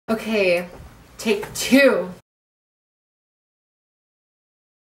Okay, take two.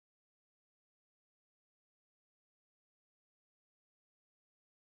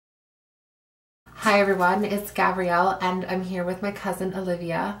 Hi everyone, it's Gabrielle and I'm here with my cousin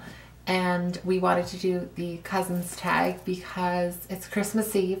Olivia, and we wanted to do the cousins tag because it's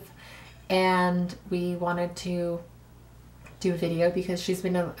Christmas Eve and we wanted to do a video because she's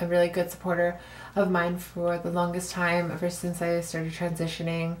been a really good supporter of mine for the longest time, ever since I started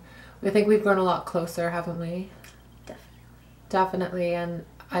transitioning. I think we've grown a lot closer, haven't we? Definitely, and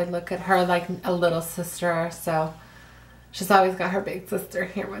I look at her like a little sister, so she's always got her big sister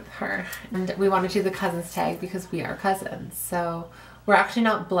here with her. And we want to do the cousins tag because we are cousins. So we're actually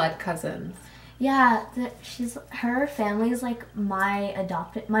not blood cousins. Yeah, her family is like my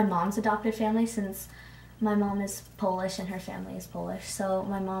mom's adopted family, since my mom is Polish and her family is Polish. So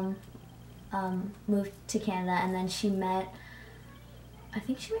my mom moved to Canada, and then I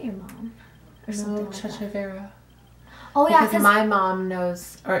think she met your mom or something like that. Vera. Oh yeah, because my mom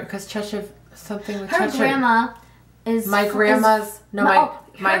knows, or because something with her grandma is my grandma's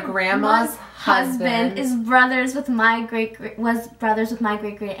husband is brothers with my great great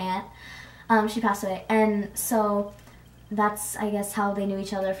aunt. She passed away, and so that's, I guess, how they knew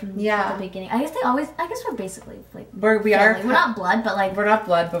each other from the beginning. I guess we're basically like we're not blood, but like we're not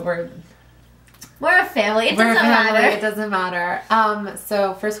blood, but we're a family. It doesn't matter. It doesn't matter.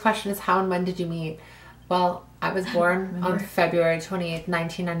 So first question is, how and when did you meet? Well, I was born on February 28th,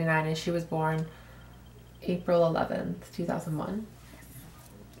 1999, and she was born April 11th, 2001.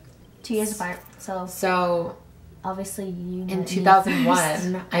 2 years apart. So obviously you met in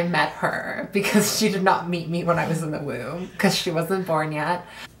 2001, I met her because she did not meet me when I was in the womb because she wasn't born yet.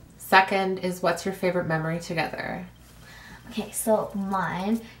 Second is, what's your favorite memory together? Okay, so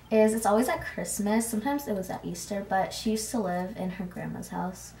mine is, it's always at Christmas. Sometimes it was at Easter, but she used to live in her grandma's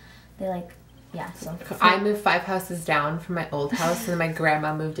house. I moved 5 houses down from my old house, and then my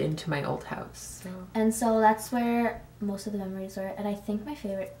grandma moved into my old house. And so that's where most of the memories are. And I think my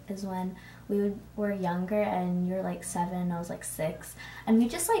favorite is when we were younger, and you're like 7 and I was like 6, and we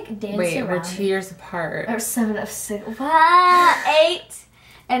just like danced around. Wait, we're 2 years apart. Or 7 of 6. Wow, 8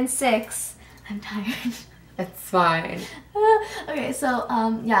 and 6. I'm tired. It's fine. Okay, so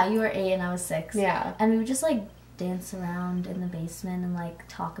yeah, you were 8 and I was 6. Yeah. And we would just like dance around in the basement and like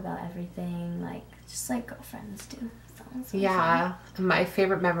talk about everything, like just like girlfriends do. So yeah, my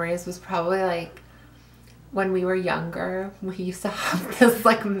favorite memories was probably like when we were younger. We used to have this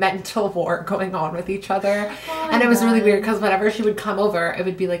like mental war going on with each other, and it was really weird because whenever she would come over, it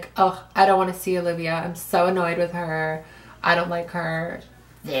would be like, oh, I don't want to see Olivia, I'm so annoyed with her, I don't like her.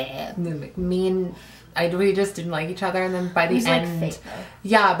 Yeah, we just didn't like each other. And then by the end, like, fake,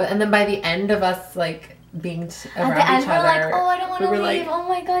 and then by the end of us like being around each other, we're like, oh, I don't want to leave. Like, oh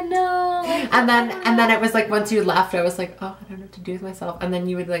my god, no. Like, and then it was like, once you left, I was like, oh, I don't know what to do with myself. And then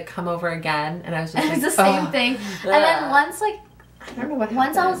you would like come over again, and I was just like, it was the same thing. And then once, like, I don't know what happened.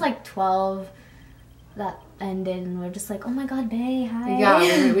 Once I was like 12, that ended, and we're just like, oh my god, bae, hi.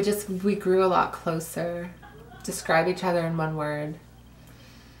 Yeah, we grew a lot closer. Describe each other in one word.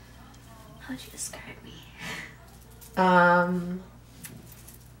 How'd you describe me?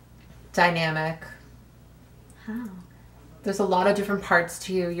 Dynamic. How? There's a lot of different parts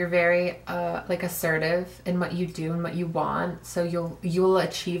to you. You're very like assertive in what you do and what you want, so you'll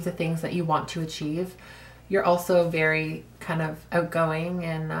achieve the things that you want to achieve. You're also very kind of outgoing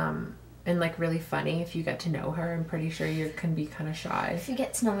and like really funny. If you get to know her, I'm pretty sure you can be kind of shy. If you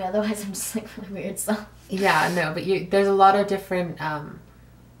get to know me, otherwise I'm just like really weird. So yeah, no, but there's a lot of different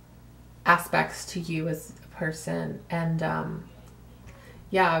aspects to you as a person, and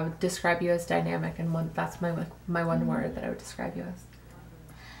yeah, I would describe you as dynamic, and that's my one word that I would describe you as.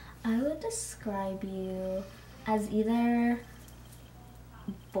 I would describe you as either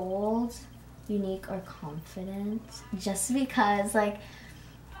bold, unique, or confident, just because like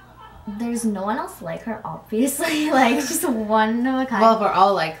there's no one else like her, obviously. Like, just one of a kind. Well, we're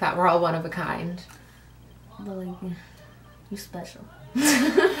all like that. We're all one of a kind. But like, you're special.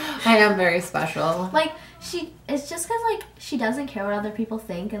 I am very special. Like, it's just because like she doesn't care what other people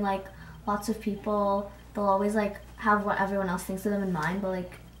think, and like lots of people, they'll always like have what everyone else thinks of them in mind, but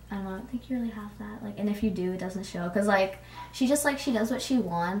like I don't think you really have that. Like, and if you do, it doesn't show, because like she just like, she does what she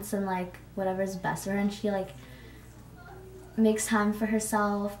wants and like whatever's best for her, and she like makes time for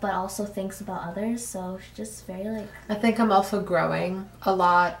herself but also thinks about others. So she's just very like, I think I'm also growing a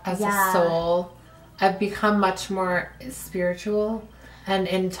lot as a soul. I've become much more spiritual and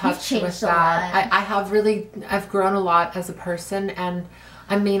in touch with that. I've grown a lot as a person, and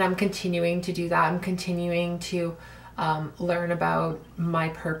I mean, I'm continuing to do that. I'm continuing to learn about my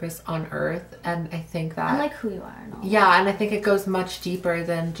purpose on earth. And I think that... And like who you are and all. Yeah, and I think it goes much deeper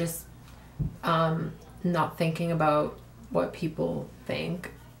than just not thinking about what people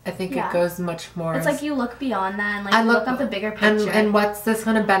think. I think it goes much more... It's like you look beyond that and like you look at the bigger picture. And what's this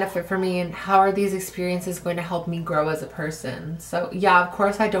going to benefit for me, and how are these experiences going to help me grow as a person? So yeah, of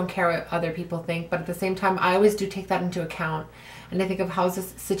course I don't care what other people think, but at the same time I always do take that into account. And I think of, how's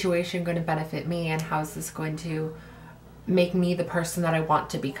this situation going to benefit me, and how's this going to make me the person that I want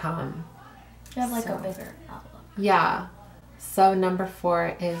to become? You have like a bigger outlook. Yeah. So number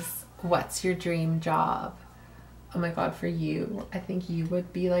 4 is, what's your dream job? Oh my god, for you, I think you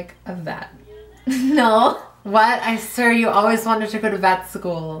would be like a vet. No. What? I swear you always wanted to go to vet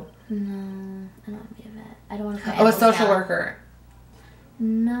school. No, I don't want to be a vet. I don't want to. Oh, a social worker.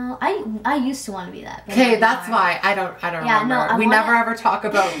 No, I used to want to be that. Okay, that's why I don't remember. No, we never ever talk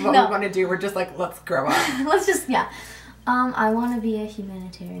about what we want to do. We're just like, let's grow up. Let's just I want to be a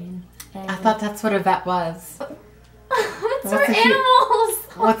humanitarian. I thought that's what a vet was. What's for animals?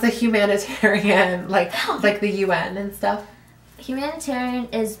 What's a humanitarian? Like the UN and stuff? Humanitarian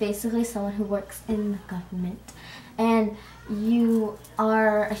is basically someone who works in the government. And you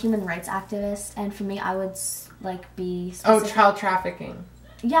are a human rights activist. And for me, I would like be... Oh, child trafficking.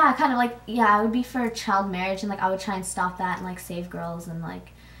 Yeah, kind of like... Yeah, I would be for child marriage. And like I would try and stop that and like save girls. And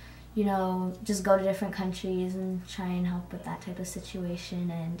like, you know, just go to different countries and try and help with that type of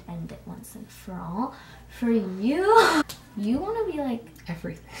situation and end it once and for all. For you, you want to be like...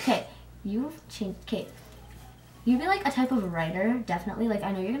 Everything. Okay, you'd be like a type of writer, definitely. Like,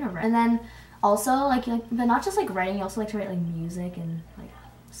 I know you're going to write. And then also, like, but not just like writing, you also like to write like music and like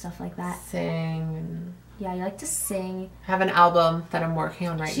stuff like that. Sing. Yeah, you like to sing. I have an album that I'm working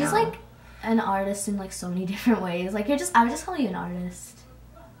on right now. She's like an artist in like so many different ways. Like, I would just call you an artist.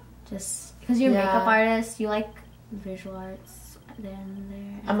 Just because you're a makeup artist, you like visual arts. There.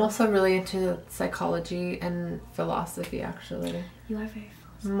 I'm also really into psychology and philosophy, actually. You are very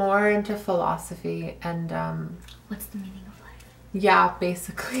philosophical. More into philosophy and what's the meaning of life? Yeah,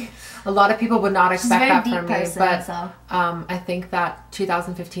 basically. A lot of people would not expect that from me, but so. I think that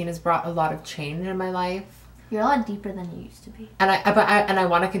 2015 has brought a lot of change in my life. You're a lot deeper than you used to be. And I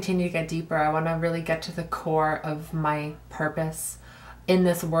want to continue to get deeper. I want to really get to the core of my purpose in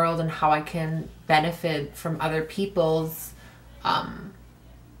this world and how I can benefit from other people's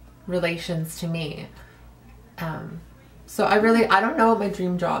relations to me. So I don't know what my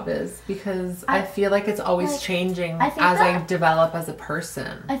dream job is, because I feel like it's always changing as I develop as a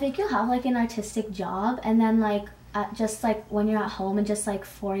person. I think you'll have like an artistic job, and then like just like when you're at home and just like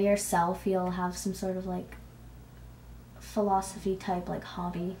for yourself, you'll have some sort of like philosophy type like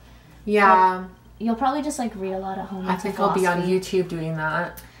hobby. Yeah. Like, you'll probably just like read a lot at home. I think I'll be on YouTube doing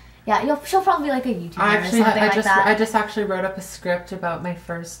that. Yeah, she'll probably be like a YouTuber or something like that. I just actually wrote up a script about my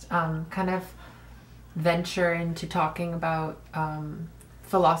first kind of venture into talking about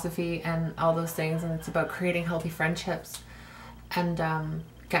philosophy and all those things, and it's about creating healthy friendships. And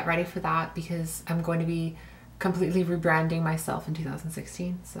get ready for that, because I'm going to be completely rebranding myself in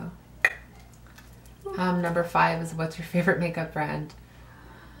 2016. So number 5 is, what's your favorite makeup brand?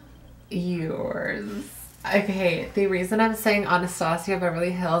 Yours. Okay, the reason I'm saying Anastasia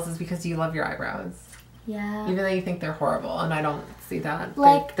Beverly Hills is because you love your eyebrows. Yeah. Even though you think they're horrible, and I don't see that.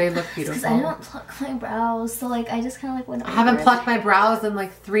 Like, they look beautiful. Because I don't pluck my brows, so like I just kind of like went over I haven't plucked my brows in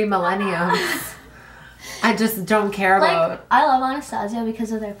like 3 millenniums. I just don't care about. I love Anastasia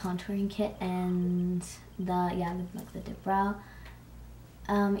because of their contouring kit and the dip brow.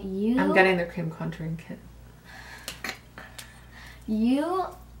 I'm getting their cream contouring kit. You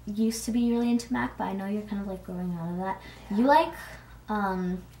used to be really into MAC, but I know you're kind of like growing out of that. You like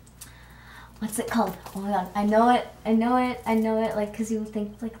what's it called? Oh my god, I know it, like, because you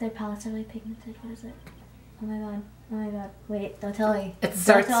think like their palettes are really pigmented. What is it? Oh my god, wait, don't tell me. It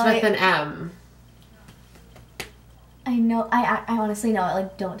starts with an M. I know, I honestly know it,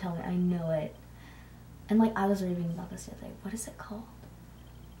 like, don't tell me, I know it. And like, I was reading about this the other day. What is it called?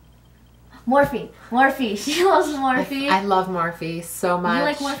 Morphe. She loves Morphe. I love Morphe so much. You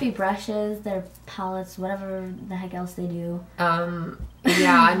like Morphe brushes, their palettes, whatever the heck else they do.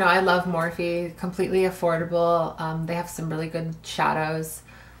 Yeah, I know. I love Morphe. Completely affordable. They have some really good shadows.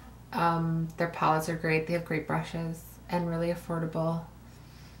 Their palettes are great. They have great brushes and really affordable.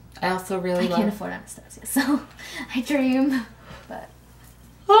 I also really love... I can't afford Anastasia, so I dream, but...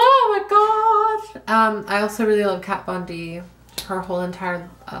 Oh my god! I also really love Kat Von D. Her whole entire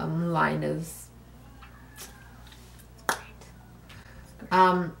line is great.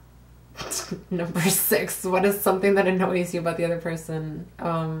 Number 6, what is something that annoys you about the other person?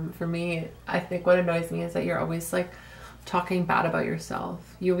 For me, I think what annoys me is that you're always like talking bad about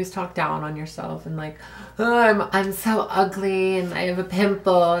yourself. You always talk down on yourself and like, oh, I'm so ugly and I have a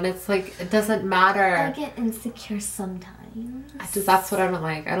pimple, and it's like, it doesn't matter. I get insecure sometimes. That's what I don't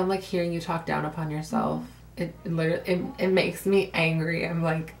like. I don't like hearing you talk down upon yourself. It literally it makes me angry. I'm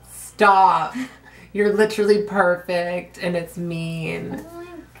like, stop. You're literally perfect and it's mean. Oh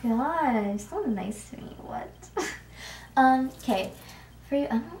my gosh, so nice to me. What? Okay. For you,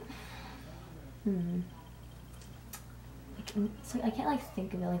 I don't. It's like I can't like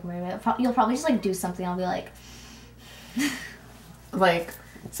think of it like right away. You'll probably just like do something. I'll be like, like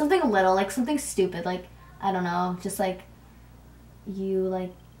something little, like something stupid, like I don't know, just like you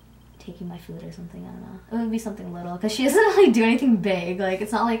like taking my food or something. I don't know. It would be something little because she doesn't really do anything big. Like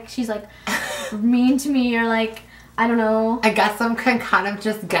it's not like she's like mean to me or like I don't know. I guess some can kind of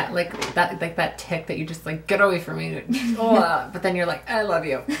just get like that tick that you just like get away from me. But then you're like, I love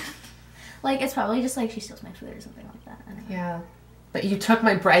you. Like it's probably just like she steals my food or something like that. I don't know. Yeah. But you took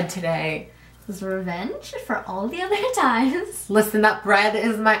my bread today. This is revenge for all the other times. Listen, that bread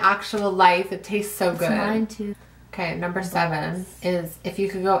is my actual life. It tastes so good. Mine too. Okay, number 7 is if you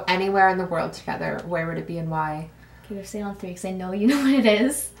could go anywhere in the world together, where would it be and why? Okay, we're saying on 3 because I know you know what it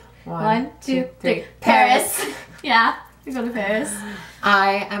is. 1, 2, 3. Paris. Yeah, we go to Paris.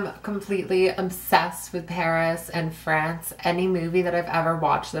 I am completely obsessed with Paris and France. Any movie that I've ever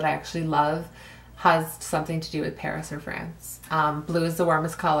watched that I actually love has something to do with Paris or France. Blue is the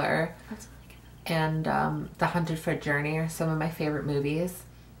Warmest Color. That's really good. And The 100-Foot Journey are some of my favorite movies.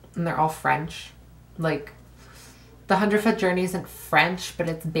 And they're all French. Like, The 100-Foot Journey isn't French, but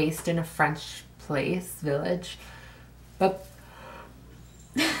it's based in a French village. But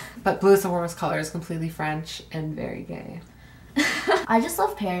Blue is the Warmest Color is completely French and very gay. I just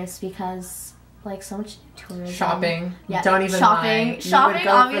love Paris because like so much tourism. Shopping. Yeah. Don't even shopping. lie. Shopping,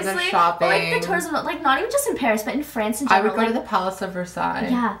 obviously. For the shopping. Like the tourism, like not even just in Paris, but in France in I general. would go to the Palace of Versailles.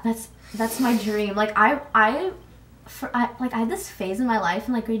 Yeah, that's my dream. Like I had this phase in my life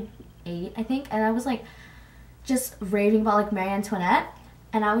in like grade 8, I think, and I was like just raving about like Marie Antoinette.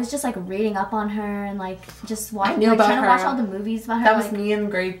 And I was just like reading up on her and like just watching, like, trying to watch all the movies about her. That was me in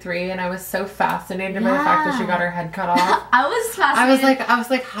grade 3, and I was so fascinated by the fact that she got her head cut off. I was fascinated. I was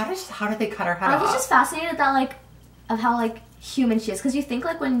like, how did they cut her head off? I was just fascinated that like of how like human she is, because you think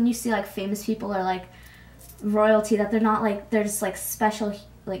like when you see like famous people or like royalty that they're not like they're just like special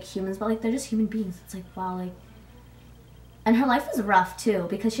like humans, but like they're just human beings. It's like wow, like, and her life was rough too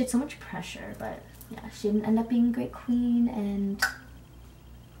because she had so much pressure, but yeah, she didn't end up being a great queen. And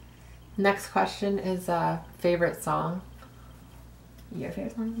next question is favorite song. Your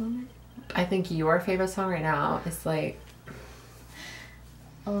favorite song at the moment? I think your favorite song right now is like...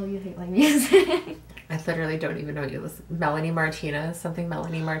 Oh, you hate my music. I literally don't even know what you listen... Melanie Martinez. Something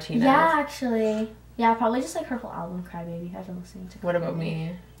Melanie Martinez. Yeah, actually. Yeah, probably just like her whole album, Cry Baby. I've been listening to Cry What about Baby.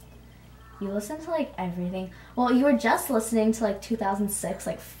 me? You listen to like everything. Well, you were just listening to like 2006,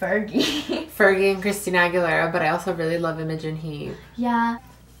 like Fergie. Fergie and Christina Aguilera, but I also really love Imogen Heap. Yeah.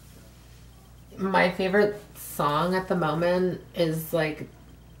 My favorite song at the moment is like...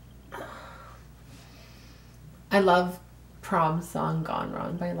 I love Prom Song Gone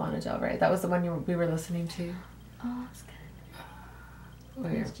Wrong by Lana Del Rey. That was the one we were listening to. Oh, that's good.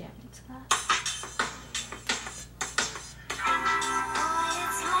 Where? I was jamming to that.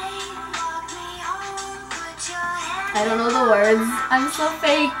 I don't know the words. I'm so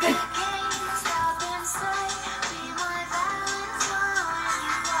fake.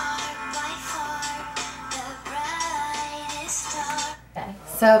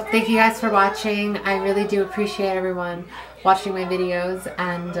 So thank you guys for watching. I really do appreciate everyone watching my videos,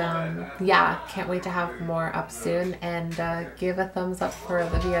 and yeah, can't wait to have more up soon. And give a thumbs up for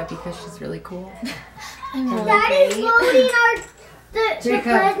Olivia because she's really cool. I'm really Daddy's great. loading the Jacob,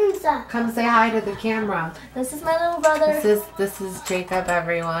 presents up. come say hi to the camera. This is my little brother. This is Jacob,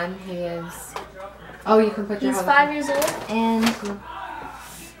 everyone. He is... Oh, you can put your... He's 5 years old, and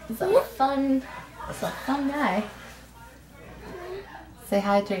he's a fun guy. Say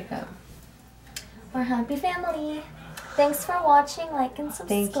hi, Jacob. We're a happy family. Thanks for watching. Like and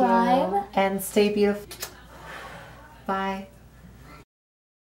Thank subscribe. you. And stay beautiful. Bye.